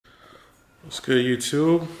What's good,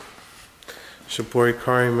 YouTube? It's your boy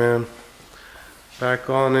Kari, man. Back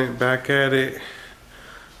on it, back at it.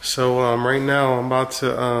 So right now I'm about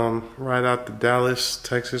to ride out to Dallas,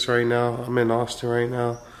 Texas right now. I'm in Austin right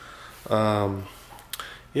now.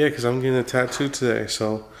 Yeah, because I'm getting a tattoo today.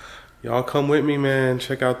 So y'all come with me, man.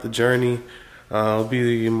 Check out the journey. It'll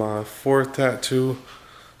be my 4th tattoo.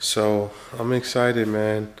 So I'm excited,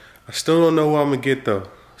 man. I still don't know what I'm gonna get though.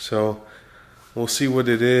 So we'll see what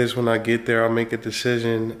it is when I get there. I'll make a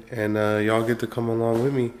decision, and y'all get to come along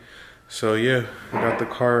with me. So yeah, I got the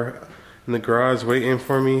car in the garage waiting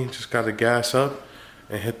for me. Just got to gas up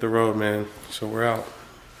and hit the road, man. So we're out.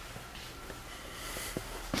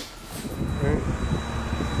 Right.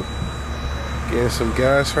 Getting some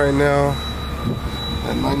gas right now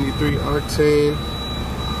at 93 octane,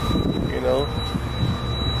 you know,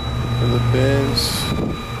 for the Benz.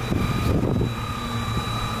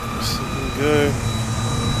 Good.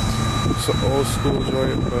 It's an old school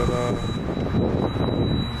joint, but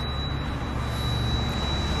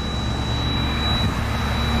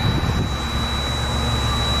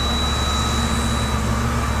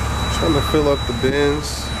trying to fill up the bins.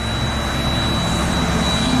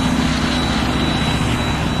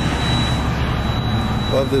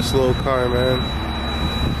 Love this little car, man.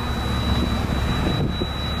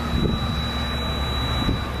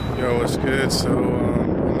 Yo, what's good? So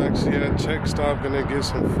I'm actually at Check Stop, gonna get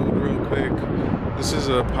some food real quick. This is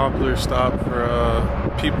a popular stop for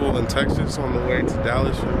people in Texas on the way to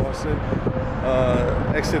Dallas from Austin.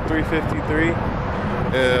 Exit 353.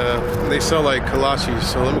 They sell like kolaches,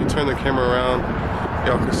 so let me turn the camera around.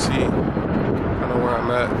 Y'all can see kind of where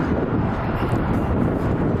I'm at.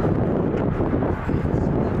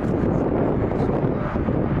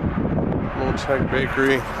 Little Czech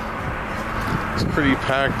bakery. It's pretty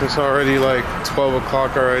packed. It's already like 12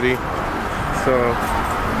 o'clock already. So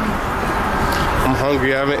I'm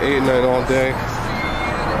hungry. I haven't eaten that all day.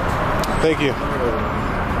 Thank you.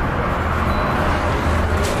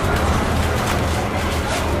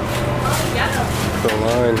 The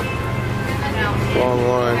line. Long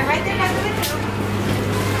line.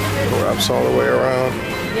 It wraps all the way around.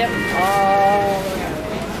 Yep.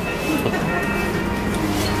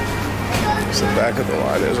 So the back of the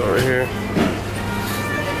line is over here.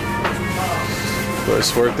 But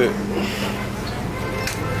it's worth it.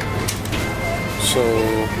 So,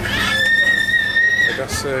 like I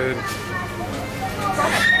said,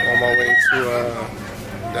 on my way to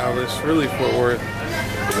Dallas, really Fort Worth,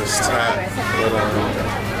 for this tat. But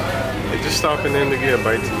they just stopping in to get a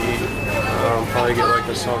bite to eat. Probably get like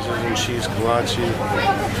a sausage and cheese kolache.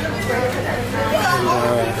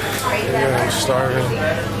 And yeah, I'm starving.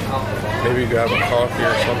 Maybe grab a coffee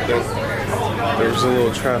or something. There's a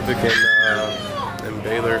little traffic in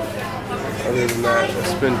Baylor. Other than that,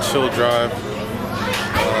 it's been a chill drive,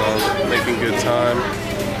 making good time.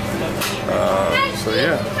 So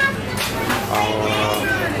yeah,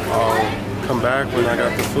 I'll come back when I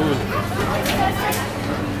got the food.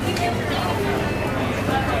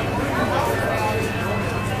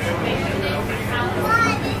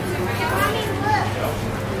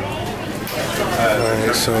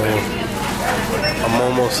 Alright, so I'm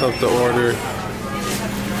almost up to order.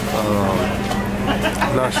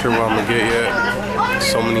 Not sure what I'm gonna get yet.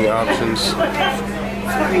 So many options.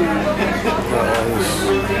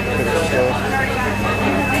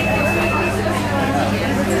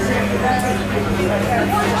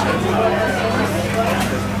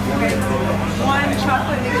 One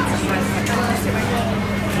chocolate.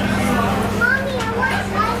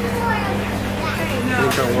 I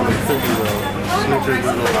think I want a cookie though. Snickers.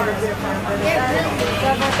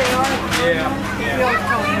 Yeah.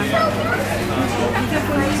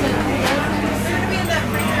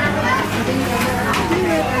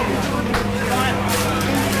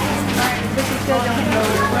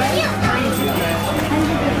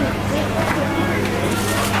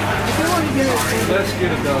 Let's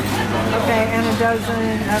get a dozen. Okay, and a dozen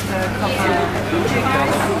of the chocolate. Do they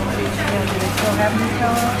still have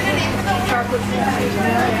Nutella? Chocolate cheese.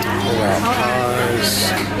 We got pies,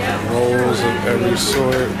 rolls of every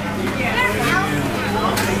sort.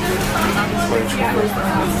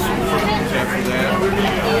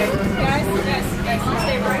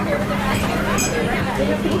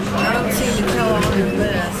 I don't see Nutella on the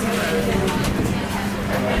list.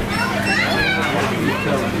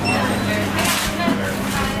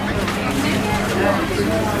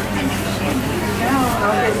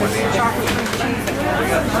 Chocolate cream cheese.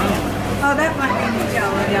 Oh, that might be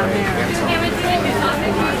Nutella down there.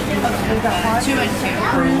 We got what? 2 and 2.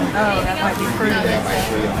 Prune? Oh, that might be prune.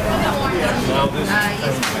 No, this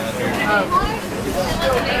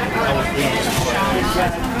is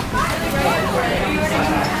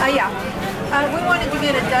Yeah. We wanted to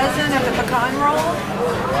get a dozen of the pecan roll.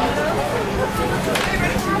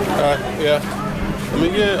 Yeah. Let me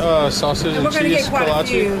get sausage and We're going to cheese get quite a kolache.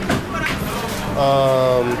 few.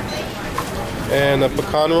 And a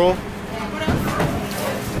pecan roll.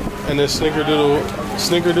 And a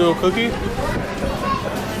snickerdoodle cookie.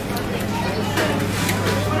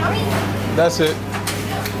 That's it.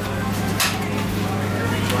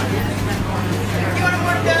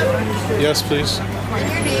 Yes, please.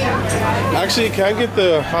 Actually, can I get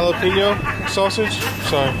the jalapeno sausage?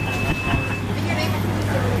 Sorry.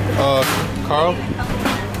 Carl?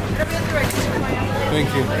 Thank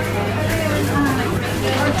you.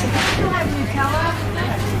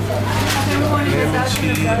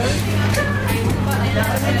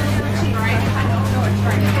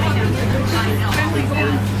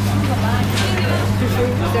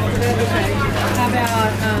 How about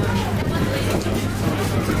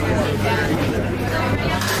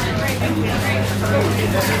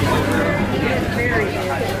very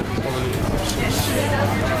good.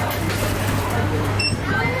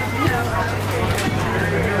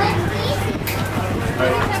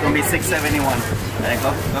 Alright, it's gonna be $6.71. Alright, go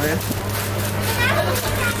ahead.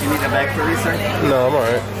 You need a bag for this, sir? No, I'm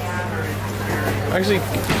alright. Actually,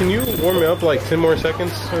 can you warm me up like 10 more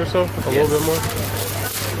seconds or so? A little bit more?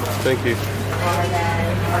 Thank you.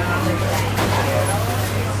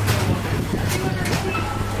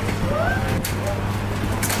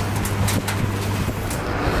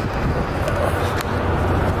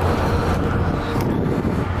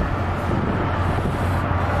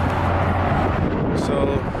 So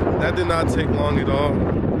that did not take long at all.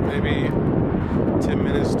 Maybe 10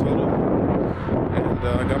 minutes total. And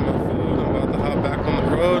I got my food. I'm about to hop back on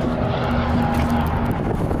the road.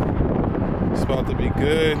 It's about to be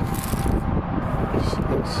good. Just a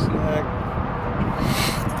little snack.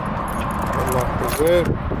 Unlock the whip.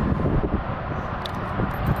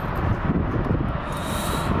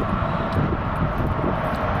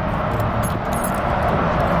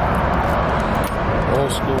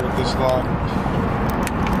 Old school with this lock.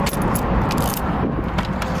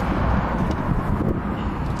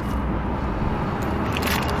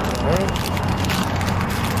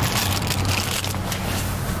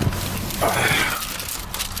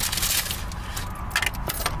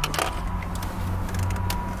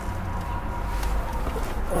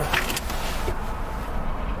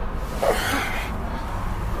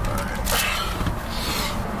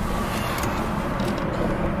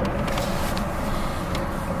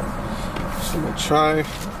 So I'm gonna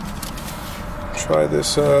try this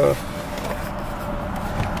store.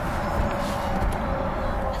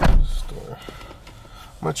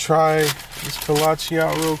 I'm gonna try this kolache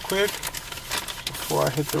out real quick before I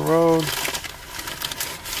hit the road.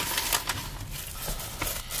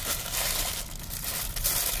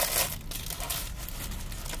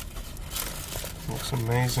 Looks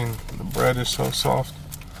amazing. The bread is so soft.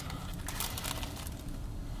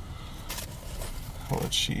 Hella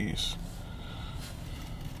cheese.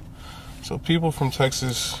 So people from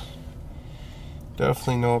Texas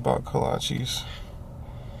definitely know about kolaches.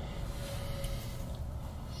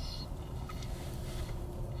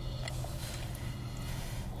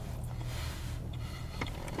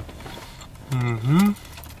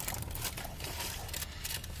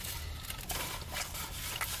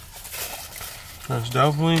 That's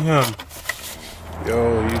definitely him.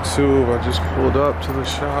 Yo, YouTube, I just pulled up to the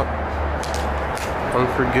shop.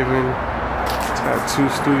 Unforgiving Tattoo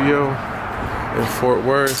Studio in Fort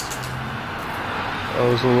Worth. That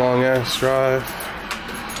was a long ass drive.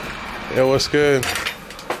 Yo, what's good?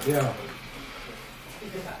 Yeah.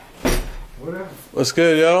 What's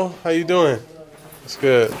good, yo? How you doing? It's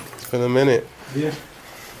good. It's been a minute. Yeah.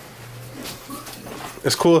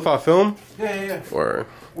 It's cool if I film? Yeah. Or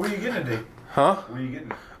Where you getting it, Dick? huh? Where you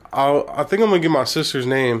getting it? I think I'm gonna get my sister's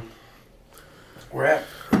name Where at?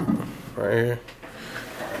 right here.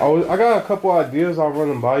 I got a couple ideas. I'll run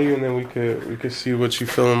them by you, and then we could see what you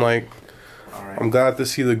feeling like. All right. I'm glad to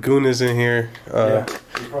see the goon is in here. Yeah.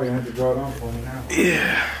 You're probably gonna have to draw it on for me now.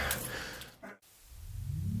 Yeah.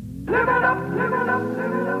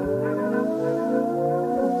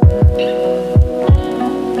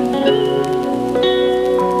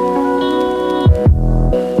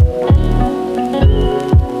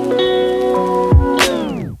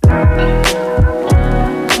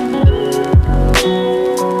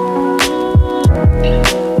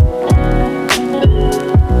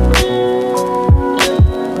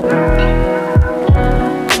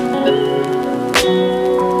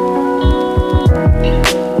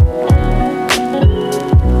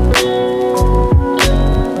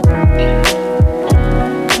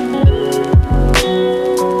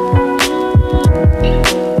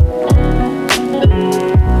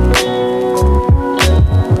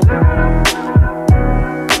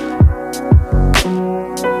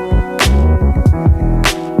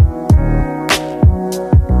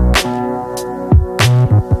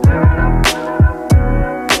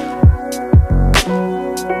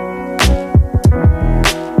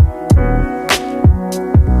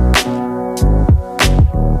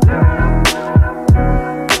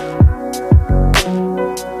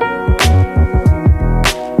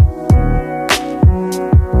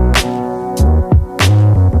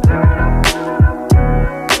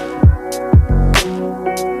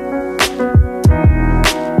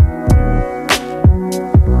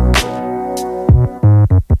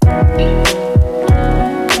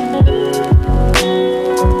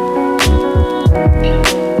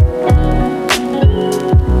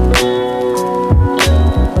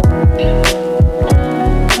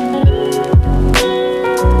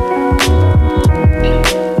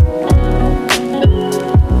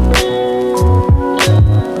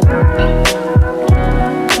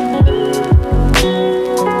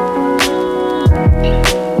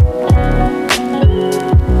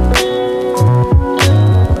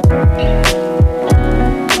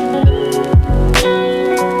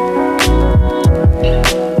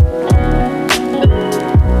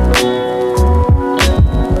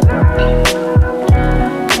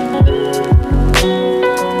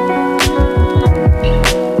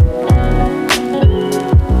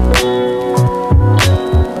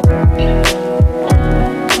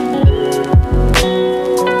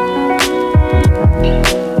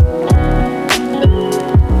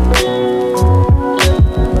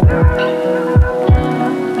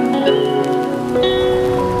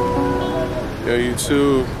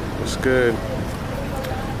 good?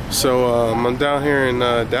 So I'm down here in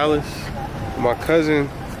Dallas with my cousin,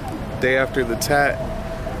 day after the tat.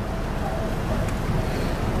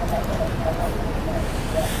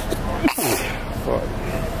 Fuck.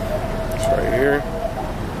 It's right here.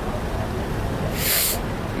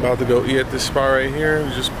 About to go eat at this spot right here. We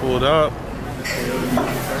just pulled up.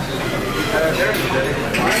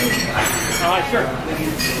 Sure.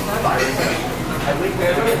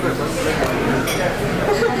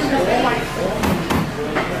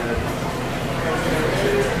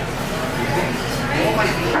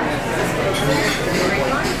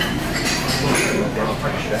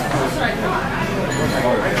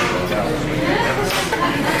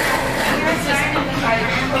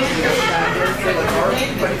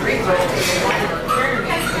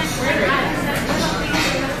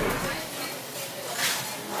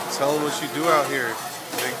 Tell them what you do out here,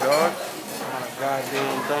 big dog. Not a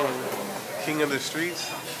goddamn thing. King of the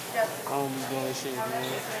streets. I don't be doing shit, man.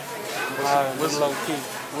 I'm low key.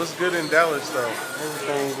 What's good in Dallas though?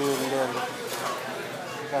 Everything good in Dallas.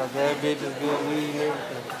 Got bad bitches, good weed, and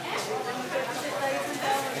everything.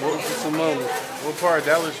 Work for some money. What part of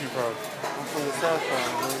Dallas you from? I'm from the south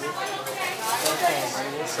side, baby. South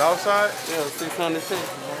side, baby. South side? Yeah, 600 Texas,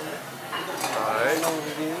 baby. Alright. I know what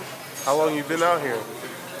it is. How long you been out here?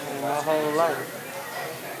 And my whole life.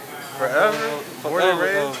 Forever? Born and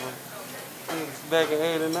raised? Since back in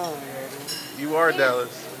 '89, baby. You are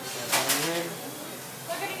Dallas. Mhm.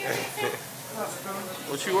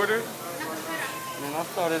 What you ordered? Man, I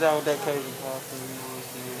started out with that Cajun pasta, you know what I'm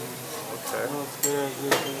saying? Okay. No asparagus, you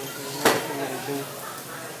know what I'm saying? Nothing what it do.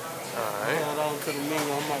 Alright. Add on to the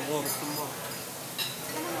menu, I might order some more.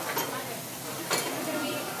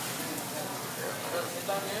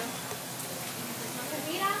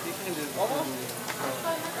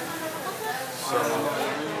 So,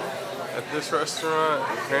 at this restaurant,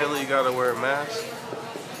 apparently you gotta wear a mask.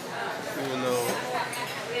 Even though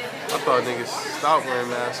I thought niggas stopped wearing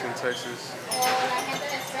masks in Texas.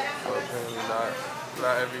 But apparently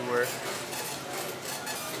not everywhere.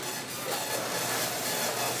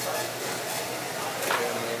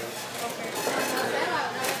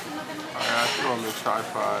 Alright, I threw on the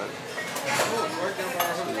tripod. So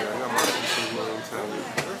yeah, I got my pieces willing to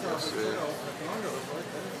that's it.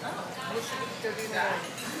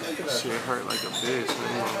 Shit hurt like a bitch, man.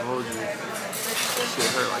 I'm gonna hold you. Shit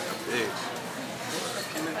hurt like a bitch.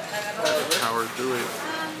 I had to power through it.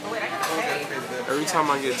 Every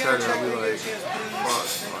time I get tatted, I'll be like, fuck,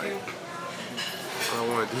 like, I don't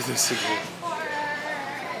want to do this again.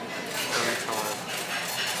 Every time.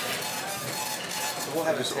 I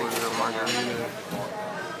just ordered a margarita.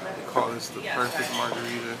 They call this the perfect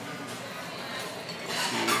margarita. Let's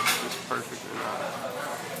see if it's perfect or not.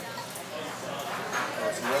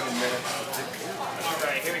 It's 11 minutes.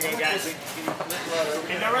 Alright, here we go, guys.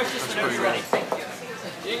 And no rush, just That's whenever pretty you're ready. good.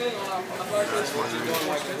 That's margarita.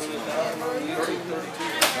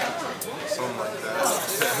 Something like that.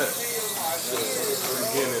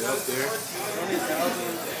 We're getting it up there. Getting it up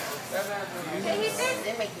there.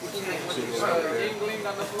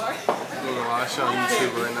 Doing a lot of shit on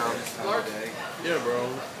YouTube right now. Yeah, bro.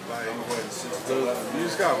 Like, you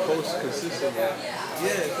just gotta post consistently.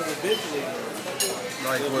 Yeah, because eventually,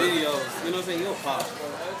 Like the what? videos, you know what I'm saying, you'll pop.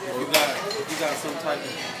 If you got some type of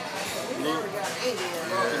look,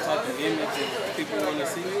 some type of image that people want to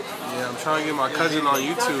see. Yeah, I'm trying to get my cousin on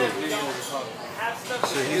YouTube.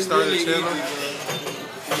 Should he start a channel?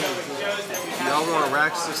 Y'all want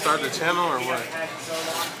Rax to start the channel or what?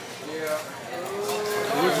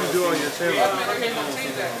 What would you do on your channel?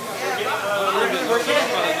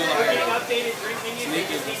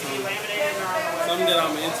 Sneakers or something. Something that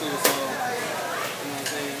I'm into, so, you know what I'm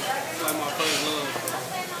saying? It's like my first love.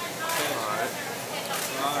 Alright.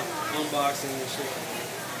 So unboxing and shit.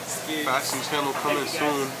 Skits. Fashion channel coming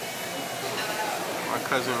soon. My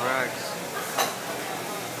cousin Rax.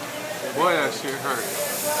 Boy, that shit hurt.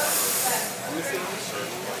 Let me see the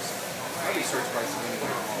search price. I be search price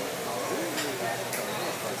anyway.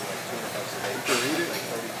 You can read it?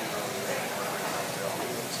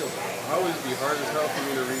 It always be hard as hell for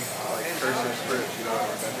me to read like cursive script, you know.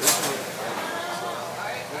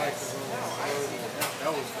 That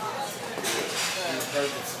was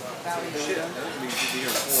Shit, that means you'd be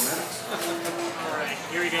here in 4 minutes. Alright,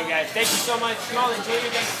 here we go, guys. Thank you so much. Y'all enjoy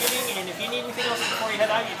your Thanksgiving, and if you need anything else before you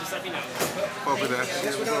head out, you just let me know. fuck with that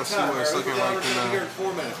shit. We're gonna see what it's looking like in Here in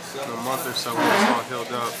 4 minutes. a month or so when it's all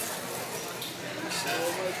healed up.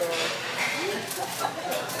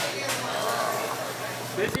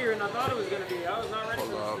 Busier than I thought it was going to be. I was not ready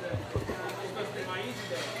Hold for up. this today. It's supposed to be my easy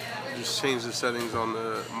day. Just change the settings on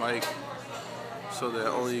the mic so that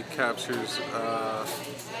only captures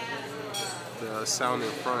the sound in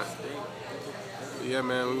front. But yeah,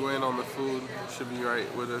 man, we waiting on the food. Should be right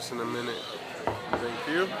with us in a minute. Thank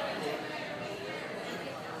you.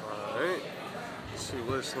 Alright. Let's see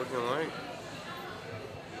what it's looking like.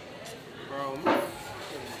 Bro,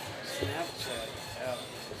 Snapchat out.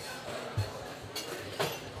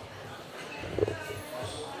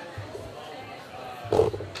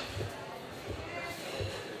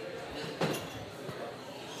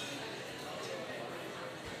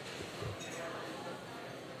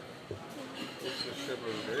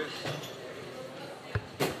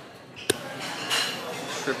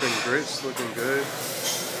 Shrimp and grits looking good.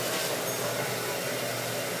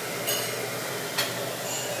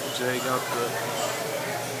 Jay got the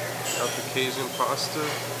Cajun pasta,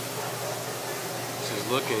 which is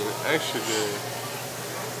looking extra good.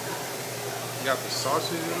 You got the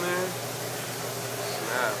sausage in there.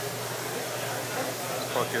 Snap.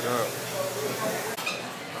 Let's fuck it up.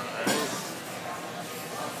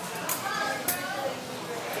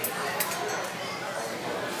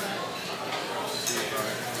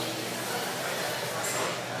 Alright.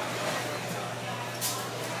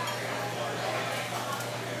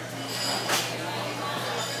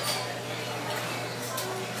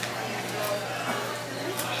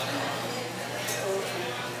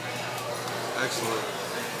 Excellent.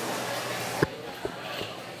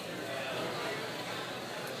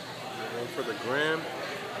 One for the gram.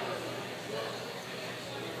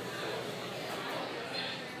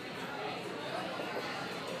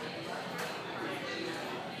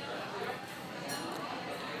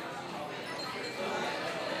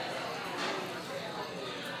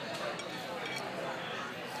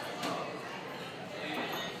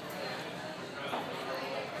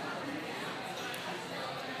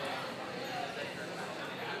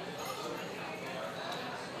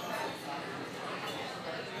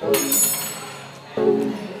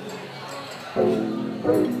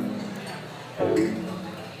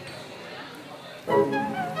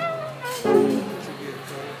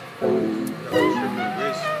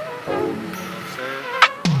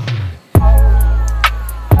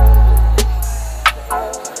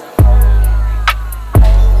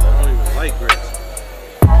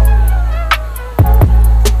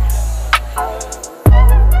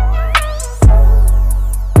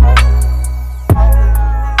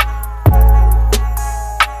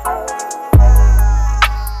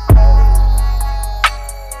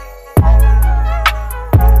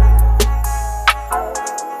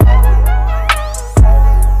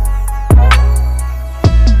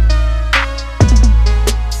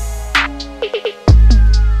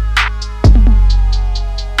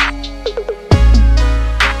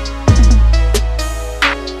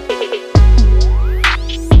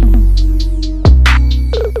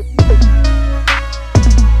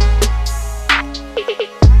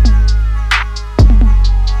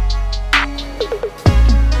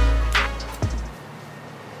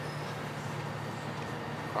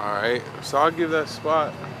 Alright, so I'll give that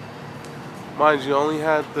spot. Mind you, only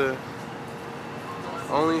had the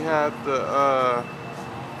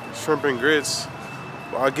shrimp and grits.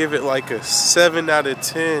 Well, I'll give it like a 7 out of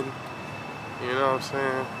 10. You know what I'm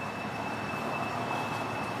saying?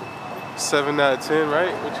 7 out of 10,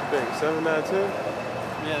 right? What you think? 7 out of 10?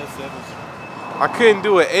 Yeah, 7. I couldn't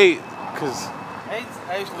do an 8 because 8's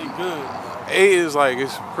actually good. 8 is like,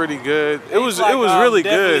 it's pretty good. It was like, really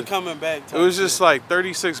definitely good. Coming back. It was just like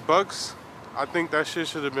 $36. I think that shit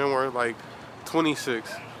should have been worth like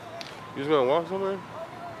 26. You just gonna walk somewhere?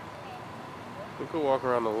 We could walk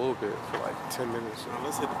around a little bit for like 10 minutes.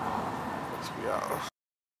 Let's hit it. Let's be out.